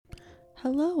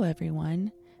Hello,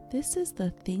 everyone. This is the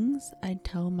Things I'd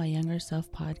Tell My Younger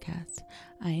Self podcast.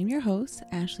 I am your host,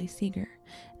 Ashley Seeger.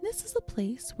 This is a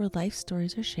place where life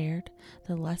stories are shared,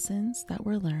 the lessons that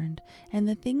were learned, and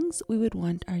the things we would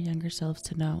want our younger selves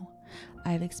to know.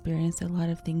 I've experienced a lot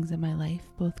of things in my life,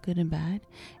 both good and bad,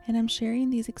 and I'm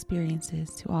sharing these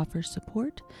experiences to offer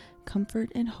support, comfort,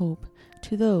 and hope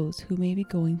to those who may be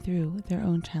going through their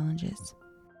own challenges.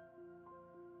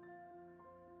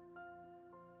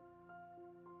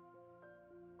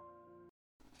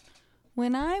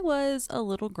 When I was a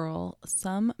little girl,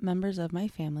 some members of my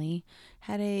family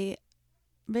had a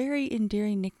very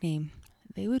endearing nickname.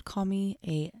 They would call me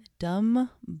a dumb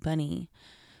bunny.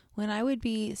 When I would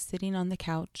be sitting on the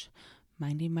couch,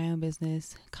 minding my own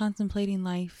business, contemplating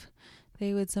life,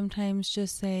 they would sometimes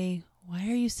just say, "Why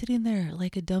are you sitting there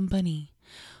like a dumb bunny?"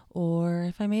 Or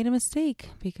if I made a mistake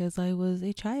because I was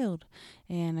a child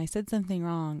and I said something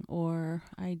wrong or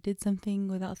I did something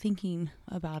without thinking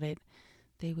about it,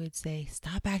 they would say,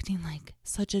 "Stop acting like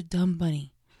such a dumb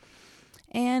bunny."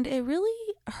 And it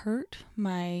really hurt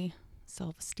my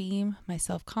self-esteem, my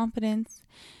self-confidence.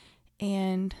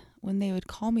 And when they would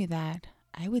call me that,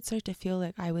 I would start to feel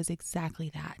like I was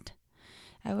exactly that.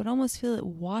 I would almost feel it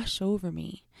wash over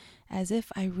me, as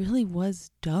if I really was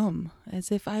dumb,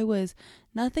 as if I was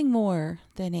nothing more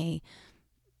than a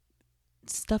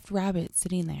stuffed rabbit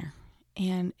sitting there.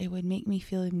 And it would make me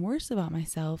feel even worse about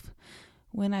myself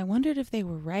when I wondered if they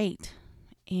were right.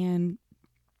 And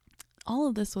all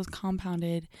of this was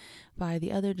compounded by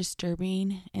the other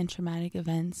disturbing and traumatic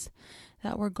events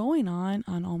that were going on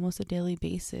almost a daily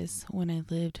basis when I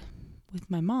lived with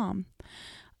my mom.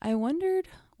 I wondered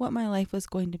what my life was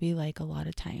going to be like a lot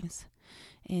of times,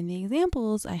 and the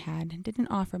examples I had didn't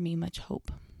offer me much hope.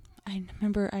 I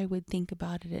remember I would think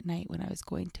about it at night when I was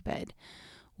going to bed.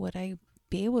 Would I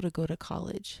be able to go to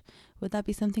college? Would that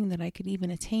be something that I could even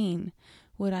attain?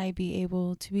 Would I be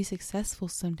able to be successful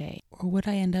someday? Or would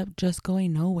I end up just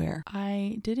going nowhere?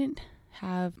 I didn't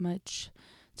have much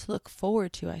to look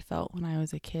forward to, I felt, when I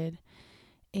was a kid.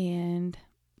 And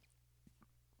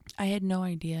I had no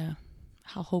idea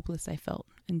how hopeless I felt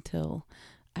until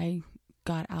I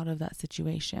got out of that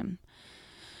situation.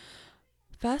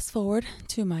 Fast forward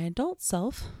to my adult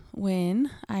self when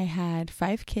I had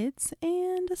 5 kids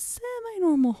and a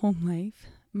semi-normal home life.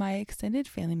 My extended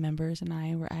family members and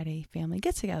I were at a family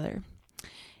get-together.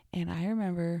 And I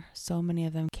remember so many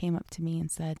of them came up to me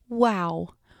and said,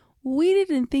 "Wow, we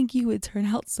didn't think you would turn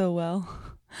out so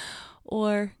well."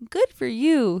 Or, "Good for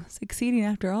you, succeeding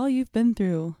after all you've been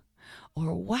through."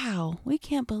 Or, "Wow, we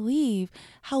can't believe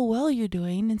how well you're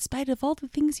doing in spite of all the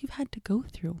things you've had to go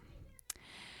through."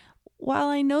 While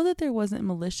I know that there wasn't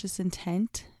malicious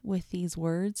intent with these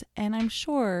words, and I'm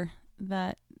sure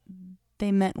that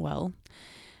they meant well,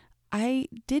 I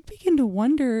did begin to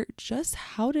wonder just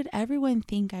how did everyone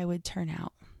think I would turn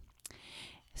out?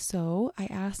 So I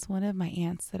asked one of my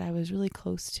aunts that I was really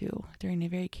close to during a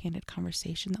very candid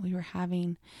conversation that we were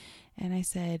having, and I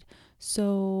said,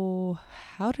 "So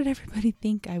how did everybody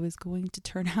think I was going to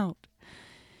turn out?"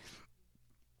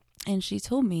 And she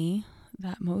told me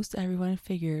that most everyone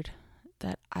figured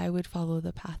that I would follow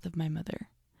the path of my mother.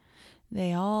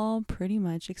 They all pretty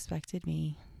much expected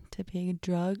me to be a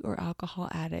drug or alcohol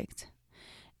addict,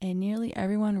 and nearly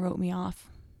everyone wrote me off,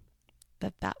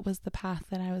 that was the path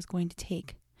that I was going to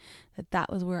take,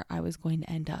 that was where I was going to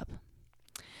end up.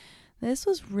 This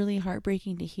was really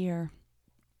heartbreaking to hear,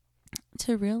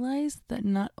 to realize that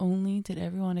not only did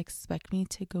everyone expect me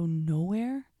to go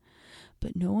nowhere,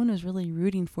 but no one was really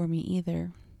rooting for me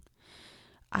either.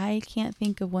 I can't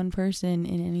think of one person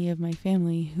in any of my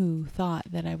family who thought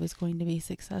that I was going to be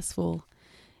successful,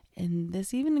 and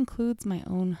this even includes my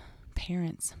own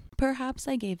parents. Perhaps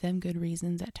I gave them good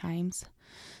reasons at times,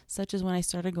 such as when I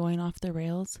started going off the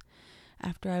rails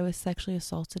after I was sexually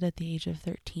assaulted at the age of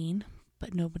 13,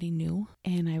 but nobody knew,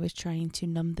 and I was trying to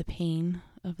numb the pain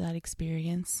of that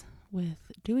experience with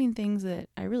doing things that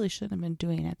I really shouldn't have been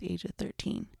doing at the age of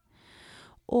 13.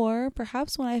 Or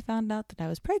perhaps when I found out that I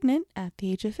was pregnant at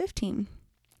the age of 15,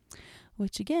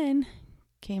 which again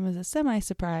came as a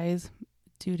semi-surprise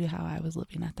due to how I was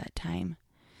living at that time.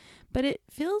 But it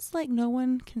feels like no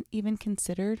one even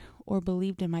considered or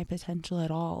believed in my potential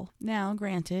at all. Now,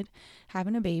 granted,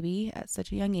 having a baby at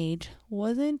such a young age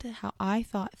wasn't how I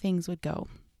thought things would go.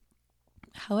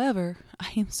 However,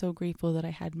 I am so grateful that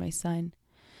I had my son.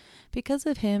 Because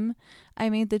of him, I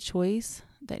made the choice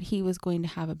that he was going to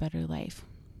have a better life.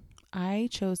 I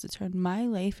chose to turn my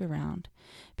life around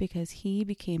because he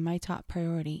became my top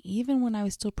priority. Even when I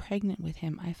was still pregnant with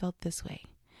him, I felt this way.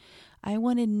 I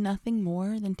wanted nothing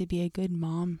more than to be a good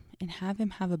mom and have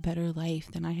him have a better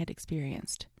life than I had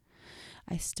experienced.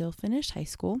 I still finished high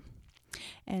school,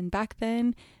 and back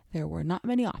then there were not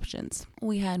many options.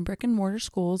 We had brick and mortar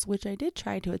schools, which I did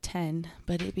try to attend,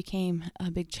 but it became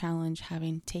a big challenge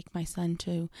having to take my son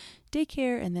to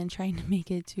daycare and then trying to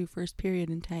make it to first period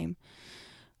in time.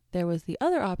 There was the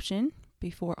other option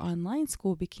before online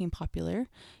school became popular,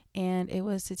 and it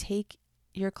was to take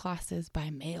your classes by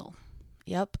mail.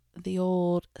 Yep, the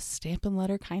old stamp and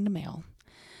letter kind of mail.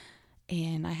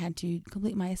 And I had to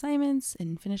complete my assignments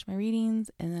and finish my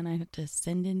readings, and then I had to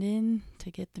send it in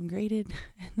to get them graded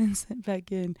and then sent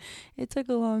back in. It took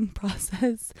a long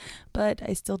process, but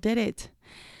I still did it.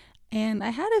 And I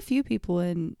had a few people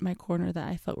in my corner that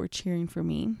I felt were cheering for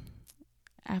me.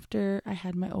 After I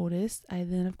had my oldest, I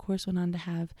then, of course, went on to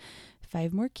have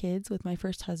 5 more kids with my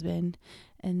first husband.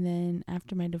 And then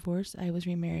after my divorce, I was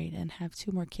remarried and have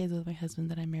 2 more kids with my husband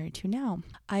that I'm married to now.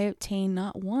 I obtained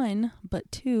not 1,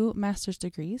 but 2 master's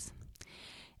degrees.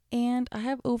 And I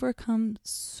have overcome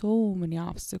so many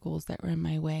obstacles that were in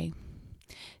my way.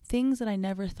 Things that I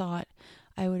never thought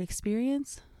I would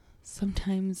experience.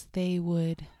 Sometimes they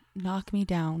would knock me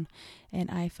down,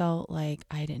 and I felt like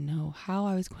I didn't know how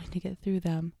I was going to get through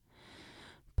them.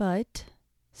 But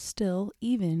still,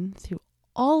 even through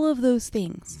all of those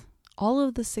things, all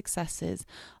of the successes,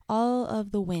 all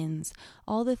of the wins,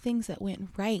 all the things that went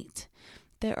right,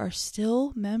 there are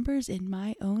still members in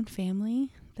my own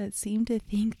family that seem to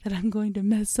think that I'm going to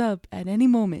mess up at any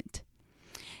moment.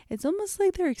 It's almost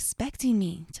like they're expecting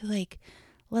me to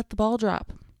let the ball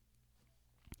drop.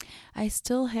 I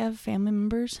still have family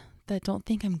members that don't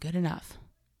think I'm good enough.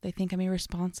 They think I'm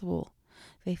irresponsible.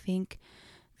 They think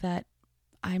that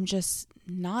I'm just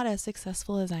not as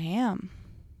successful as I am.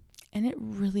 And it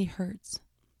really hurts.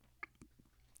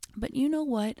 But you know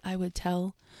what I would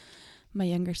tell my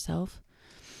younger self?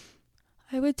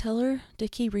 I would tell her to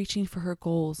keep reaching for her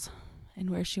goals and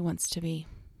where she wants to be.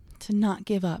 To not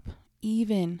give up,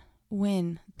 even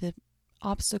when the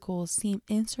obstacles seem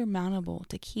insurmountable,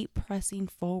 to keep pressing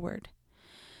forward.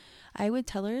 I would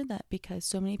tell her that because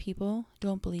so many people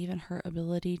don't believe in her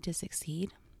ability to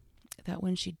succeed, that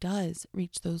when she does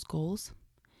reach those goals,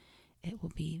 it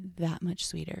will be that much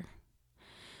sweeter.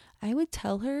 I would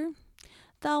tell her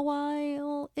that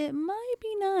while it might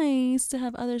be nice to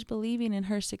have others believing in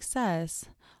her success,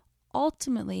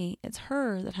 ultimately it's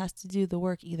her that has to do the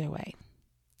work either way.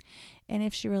 And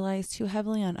if she relies too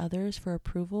heavily on others for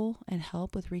approval and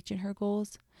help with reaching her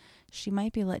goals, she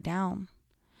might be let down,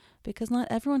 because not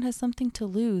everyone has something to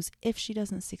lose if she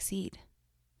doesn't succeed.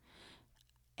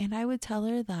 And I would tell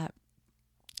her that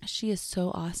she is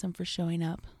so awesome for showing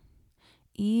up,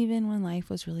 even when life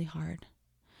was really hard,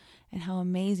 and how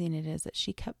amazing it is that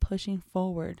she kept pushing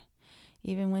forward,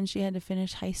 even when she had to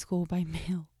finish high school by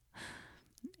mail,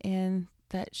 and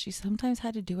that she sometimes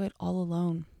had to do it all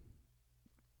alone.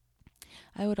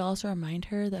 I would also remind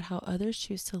her that how others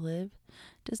choose to live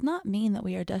does not mean that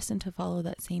we are destined to follow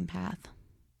that same path.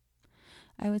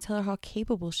 I would tell her how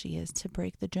capable she is to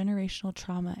break the generational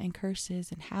trauma and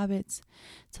curses and habits,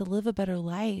 to live a better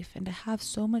life, and to have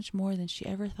so much more than she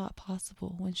ever thought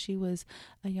possible when she was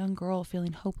a young girl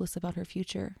feeling hopeless about her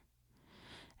future.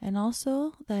 And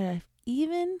also that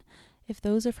even if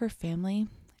those of her family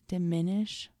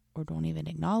diminish or don't even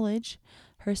acknowledge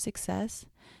her success,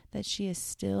 that she is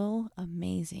still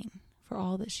amazing for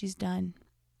all that she's done.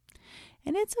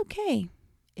 And it's okay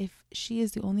if she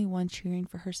is the only one cheering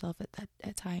for herself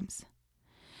at times.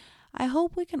 I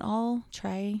hope we can all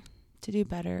try to do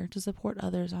better to support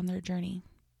others on their journey.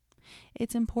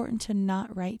 It's important to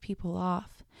not write people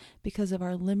off because of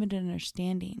our limited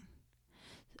understanding.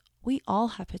 We all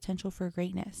have potential for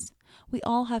greatness. We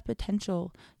all have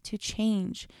potential to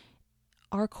change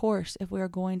our course if we are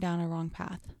going down a wrong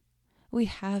path. We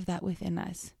have that within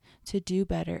us to do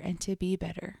better and to be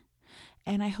better.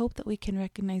 And I hope that we can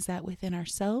recognize that within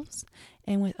ourselves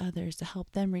and with others to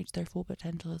help them reach their full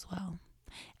potential as well.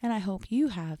 And I hope you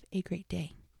have a great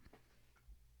day.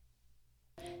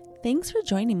 Thanks for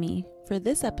joining me for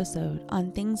this episode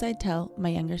on Things I'd Tell My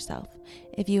Younger Self.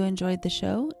 If you enjoyed the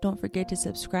show, don't forget to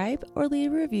subscribe or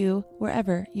leave a review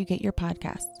wherever you get your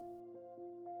podcasts.